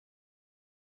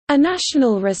A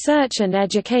National Research and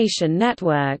Education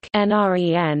Network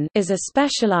 (NREN) is a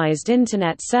specialized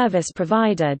Internet service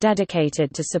provider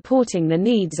dedicated to supporting the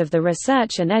needs of the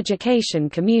research and education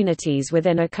communities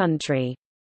within a country.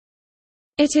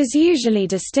 It is usually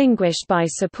distinguished by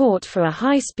support for a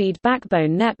high-speed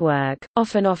backbone network,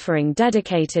 often offering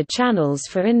dedicated channels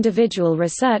for individual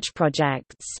research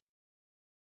projects.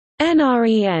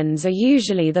 NRENs are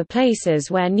usually the places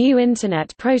where new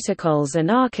Internet protocols and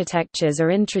architectures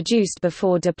are introduced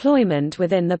before deployment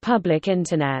within the public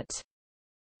Internet.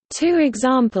 Two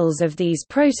examples of these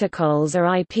protocols are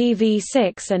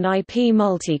IPv6 and IP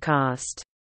multicast.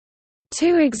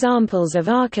 Two examples of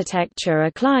architecture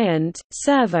are client,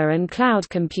 server and cloud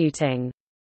computing.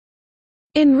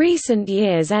 In recent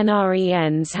years,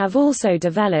 NRENs have also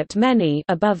developed many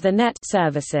above-the-net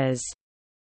services.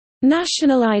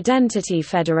 National identity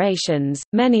federations,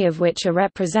 many of which are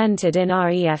represented in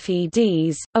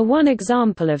REFEDs, are one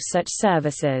example of such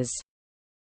services.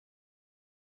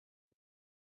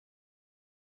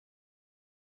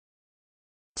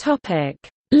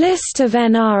 List of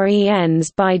NRENs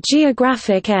by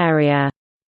geographic area.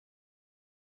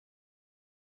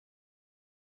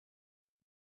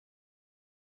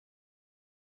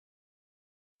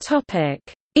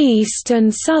 East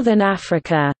and Southern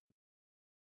Africa.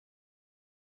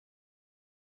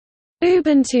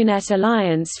 UbuntuNet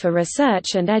Alliance for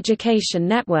Research and Education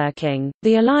Networking,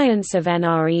 the alliance of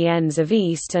NRENs of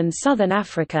East and Southern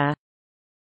Africa.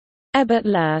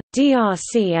 Ebutla,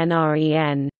 DRC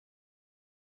NREN.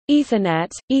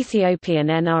 Ethernet, Ethiopian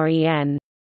NREN.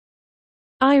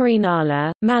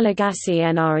 Irenala, Malagasy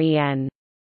NREN.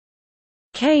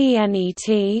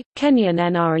 KENET, Kenyan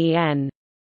NREN.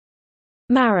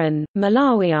 Maran,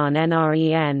 Malawian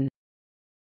NREN.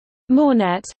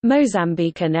 Mornet,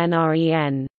 Mozambican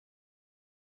NREN.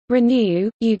 Renew,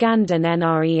 Ugandan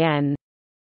NREN.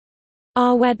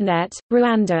 Arwednet,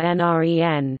 Rwanda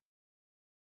NREN.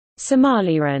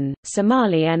 Somaliran,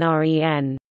 Somali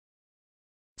NREN.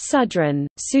 Sudran,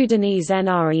 Sudanese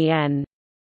NREN.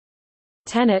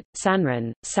 Tenet,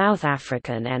 Sanran, South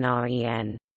African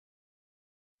NREN.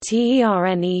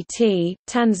 TERNET,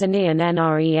 Tanzanian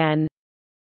NREN.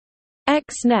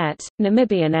 XNet,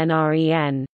 Namibian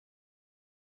NREN.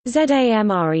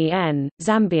 ZAMREN,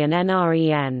 Zambian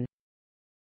NREN.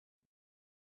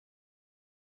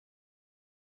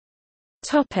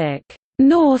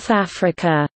 North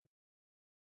Africa.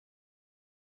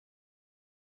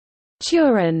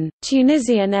 Turan,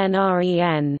 Tunisian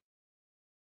NREN.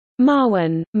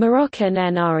 Marwan, Moroccan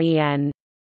NREN.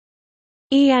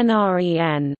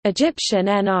 ENREN, Egyptian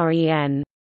NREN.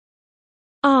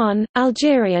 Arn,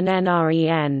 Algerian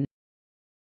NREN.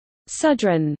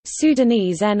 Sudran,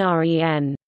 Sudanese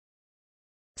NREN.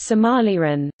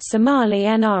 Somaliran, Somali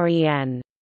NREN.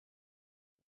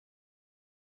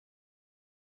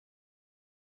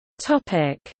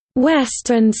 West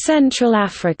and Central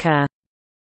Africa.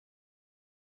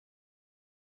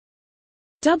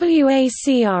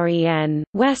 WACREN,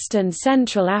 West and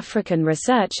Central African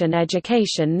Research and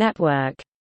Education Network.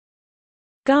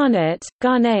 Garnet,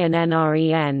 Ghanaian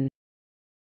NREN.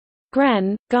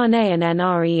 Gren, Ghanaian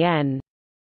NREN.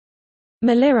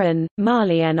 Maliran,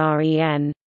 Mali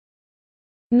NREN.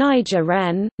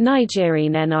 Niger-REN,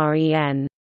 Nigerian NREN.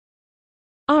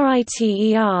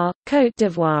 RITER, Côte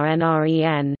d'Ivoire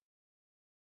NREN.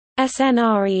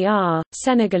 SNRER,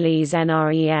 Senegalese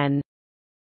NREN.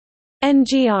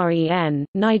 NGREN,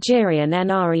 Nigerian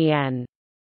NREN.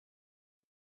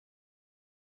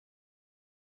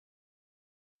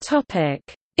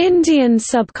 Indian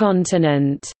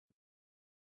Subcontinent.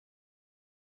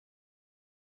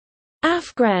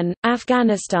 Afgren,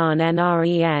 Afghanistan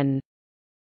NREN.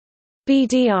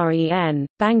 BDREN,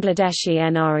 Bangladeshi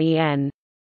NREN.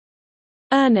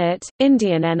 Ernit,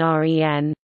 Indian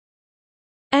NREN.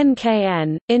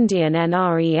 NKN, Indian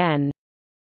NREN.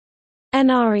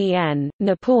 NREN,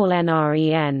 Nepal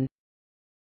NREN.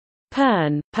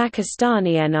 Pern,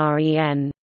 Pakistani NREN.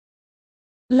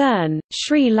 Learn,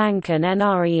 Sri Lankan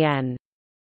NREN.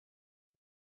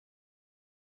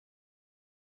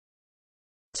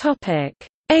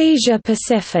 Asia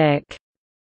Pacific.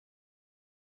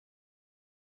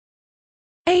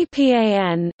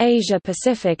 APAN, Asia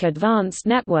Pacific Advanced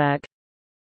Network.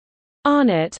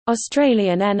 ARNET,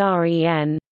 Australian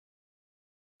NREN.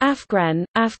 Afgren,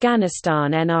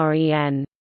 Afghanistan NREN.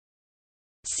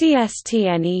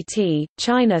 CSTNET,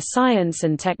 China Science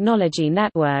and Technology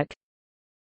Network.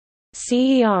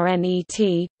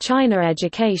 CERNET, China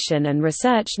Education and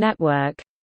Research Network.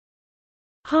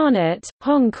 HARNET,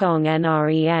 Hong Kong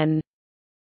NREN.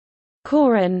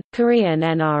 KOREN, Korean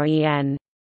NREN.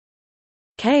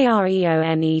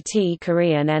 KREONET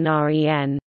Korean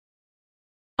NREN,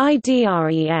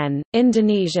 IDREN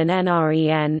Indonesian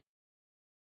NREN,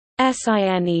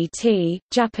 SINET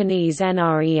Japanese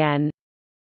NREN,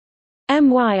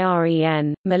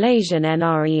 MYREN Malaysian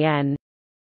NREN,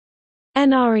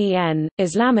 NREN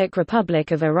Islamic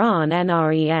Republic of Iran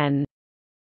NREN,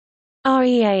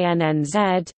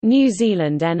 REANNZ New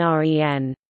Zealand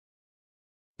NREN,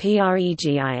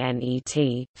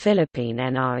 PREGINET Philippine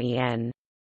NREN,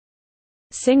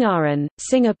 Singaran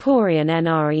Singaporean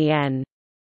NREN,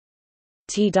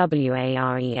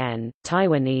 TWAREN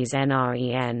Taiwanese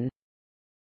NREN,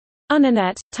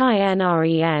 Unanet Thai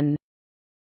NREN,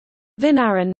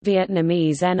 Vinaran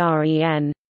Vietnamese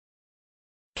NREN,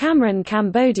 Cameron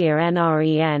Cambodia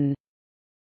NREN,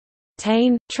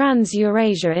 TAIN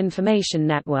Trans-Eurasia Information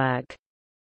Network.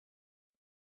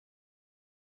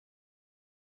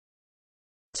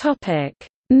 Topic: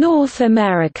 North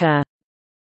America.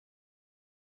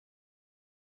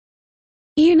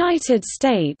 United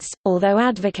States, although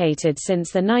advocated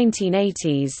since the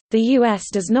 1980s, the U.S.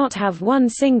 does not have one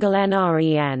single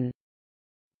NREN.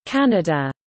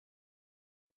 Canada.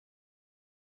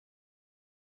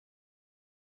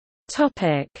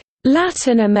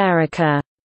 Latin America.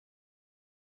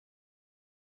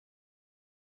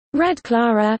 Red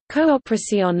Clara,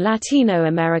 Cooperación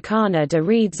Latinoamericana de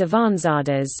Redes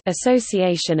Avanzadas,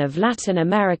 Association of Latin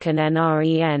American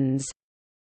NRENs.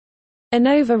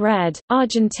 Innova Red,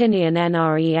 Argentinian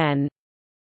NREN.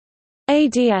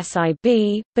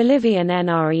 ADSIB, Bolivian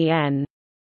NREN.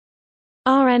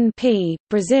 RNP,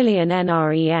 Brazilian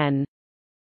NREN.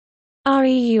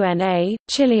 REUNA,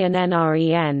 Chilean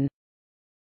NREN.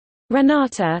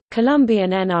 Renata,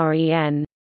 Colombian NREN.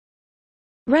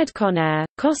 Redconair,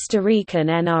 Costa Rican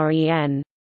NREN.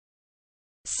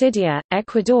 Cydia,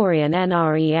 Ecuadorian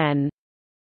NREN.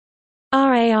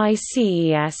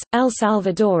 RAICES, El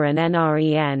Salvadoran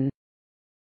NREN.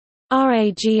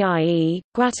 RAGIE,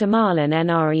 Guatemalan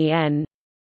NREN.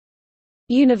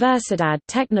 Universidad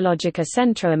Tecnológica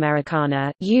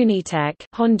Centroamericana, UNITEC,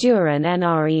 Honduran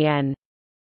NREN.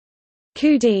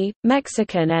 CUDI,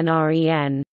 Mexican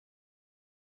NREN.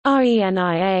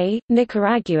 RENIA,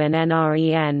 Nicaraguan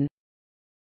NREN.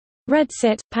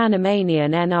 RedSit,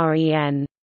 Panamanian NREN.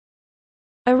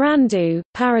 Arandu,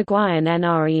 Paraguayan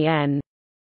NREN.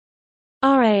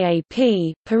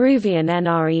 RAAP, Peruvian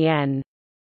NREN.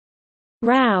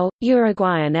 RAU,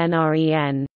 Uruguayan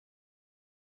NREN.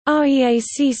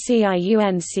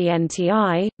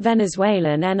 REACCIUNCNTI,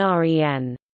 Venezuelan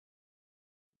NREN.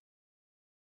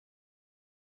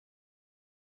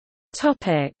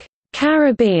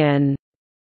 Caribbean.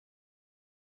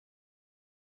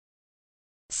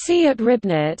 Siat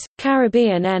Ribnit,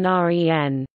 Caribbean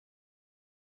NREN.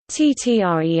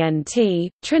 TTRENT,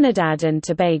 Trinidad and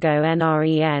Tobago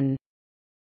NREN.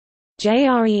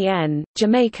 JREN,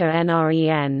 Jamaica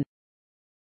NREN.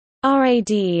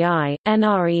 RADEI,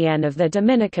 NREN of the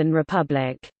Dominican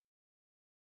Republic.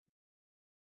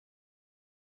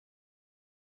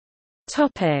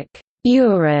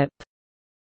 Europe.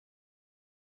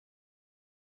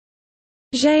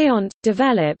 Géant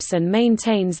develops and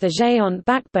maintains the Géant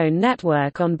backbone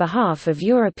network on behalf of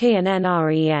European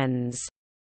NRENs.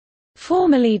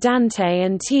 Formerly Dante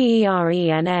and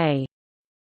TERENA.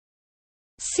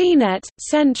 CNET,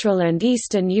 Central and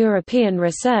Eastern European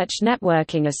Research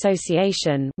Networking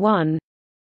Association 1.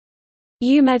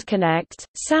 UMedConnect,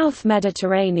 South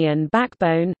Mediterranean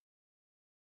Backbone.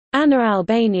 ANA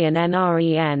Albanian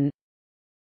NREN.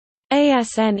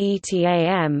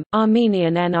 ASNETAM,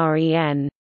 Armenian NREN.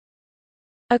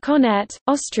 Aconet,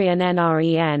 Austrian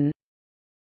NREN.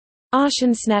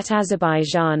 Arshensnet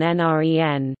Azerbaijan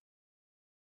NREN.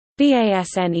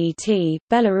 BASNET,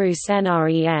 Belarus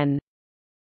NREN.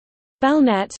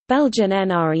 Belnet, Belgian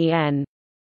NREN.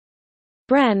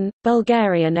 BREN,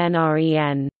 Bulgarian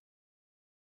NREN.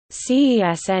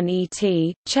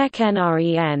 CESNET, Czech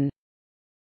NREN.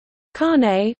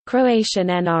 Carne, Croatian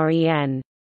NREN.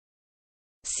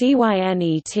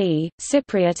 CYNET,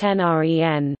 Cypriot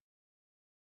NREN.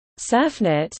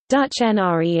 Surfnet, Dutch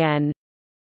NREN.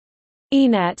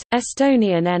 ENET,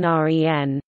 Estonian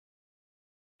NREN.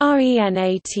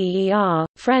 RENATER,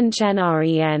 French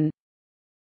NREN.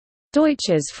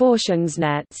 Deutsches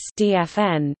Forschungsnetz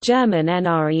 (DFN), German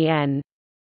NREN.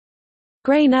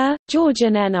 Grainer,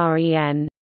 Georgian NREN.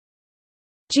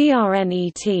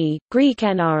 GRNET, Greek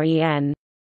NREN.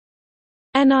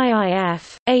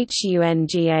 NIIF,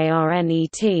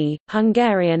 HUNGARNET,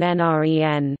 Hungarian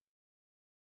NREN.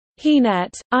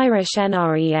 HENET, Irish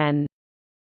NREN.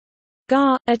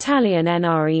 GAR, Italian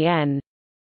NREN.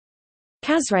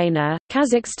 Kazrena,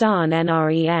 Kazakhstan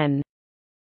NREN.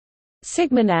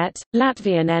 Sigmanet,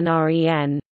 Latvian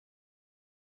NREN.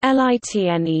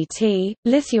 LITNET,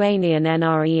 Lithuanian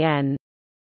NREN.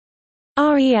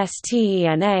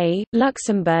 RESTENA,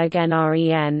 Luxembourg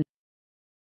NREN.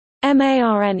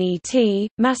 MARNET,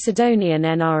 Macedonian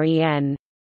NREN.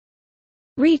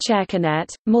 Rechercanet,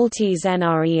 Maltese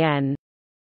NREN.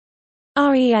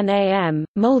 RENAM,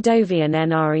 Moldovan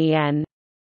NREN.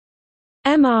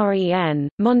 MREN,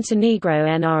 Montenegro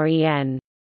NREN.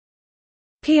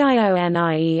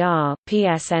 PIONIER,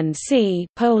 PSNC,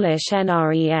 Polish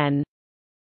NREN.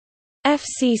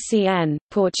 FCCN,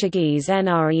 Portuguese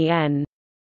NREN.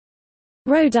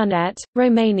 Rodunet,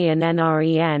 Romanian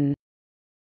NREN.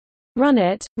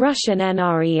 Runet, Russian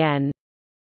NREN.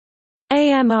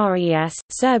 AMRES,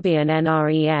 Serbian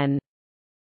NREN.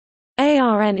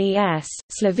 ARNES,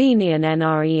 Slovenian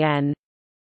NREN.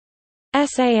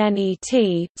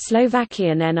 SANET,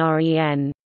 Slovakian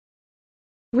NREN.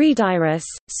 Rediris,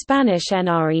 Spanish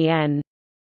NREN.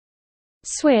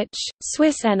 Switch,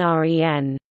 Swiss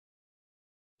NREN.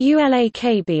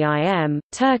 ULAKBIM,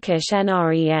 Turkish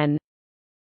NREN.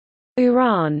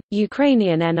 Uran,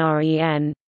 Ukrainian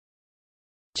NREN.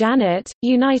 Janet,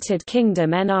 United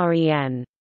Kingdom NREN.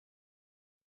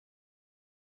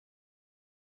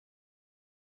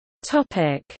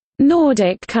 Topic: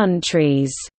 Nordic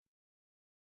countries.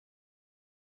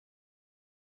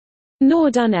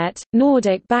 Nordunet,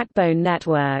 Nordic Backbone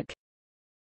Network.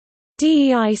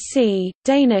 DEIC,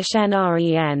 Danish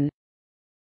NREN.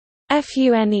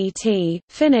 FUNET,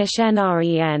 Finnish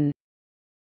NREN.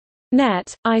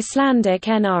 NET, Icelandic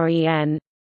NREN.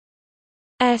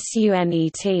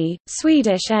 SUNET,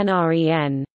 Swedish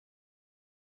NREN.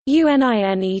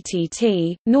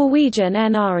 UNINETT, Norwegian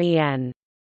NREN.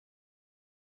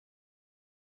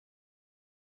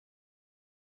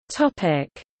 Topic: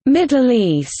 Middle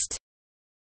East.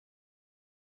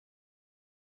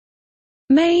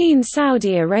 Main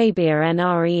Saudi Arabia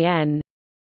NREN.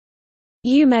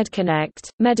 UMedConnect,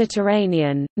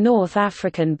 Mediterranean, North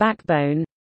African Backbone.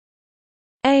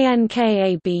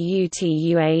 ANKABUT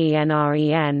UAE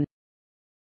NREN.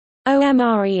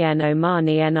 OMREN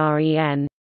Omani NREN.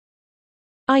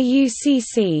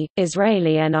 IUCC,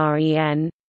 Israeli NREN.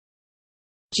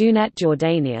 Junet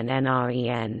Jordanian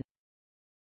NREN.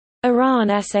 Iran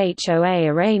SHOA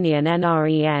Iranian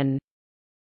NREN.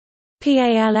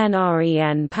 PAL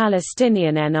NREN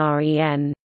Palestinian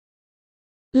NREN.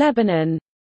 Lebanon.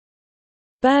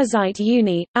 Birzeit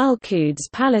Uni, Al-Quds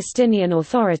Palestinian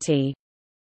Authority.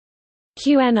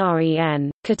 QNREN,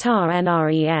 Qatar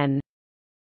NREN.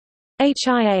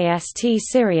 HIAST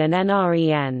Syrian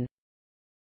NREN.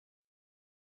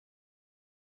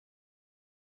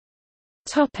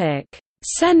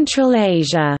 Central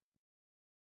Asia.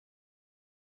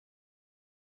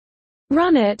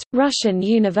 Runet, Russian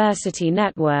University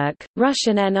Network,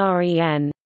 Russian NREN.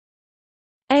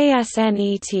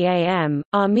 ASNETAM,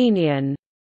 Armenian.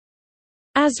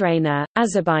 Azrena,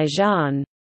 Azerbaijan.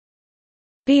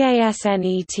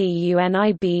 BASNETUNIBEL,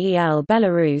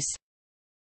 Belarus.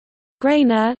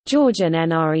 Graina, Georgian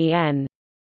NREN.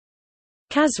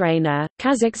 Kazrena,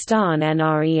 Kazakhstan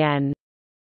NREN.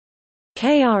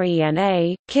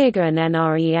 KRENA, Kyrgyz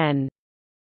NREN.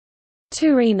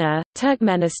 Turina,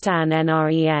 Turkmenistan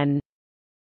NREN.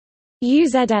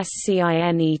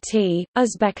 UZSCINET,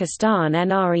 Uzbekistan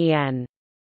NREN.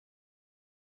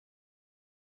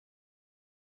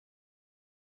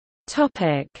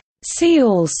 See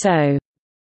also: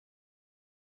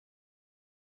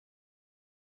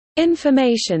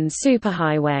 Information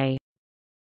superhighway.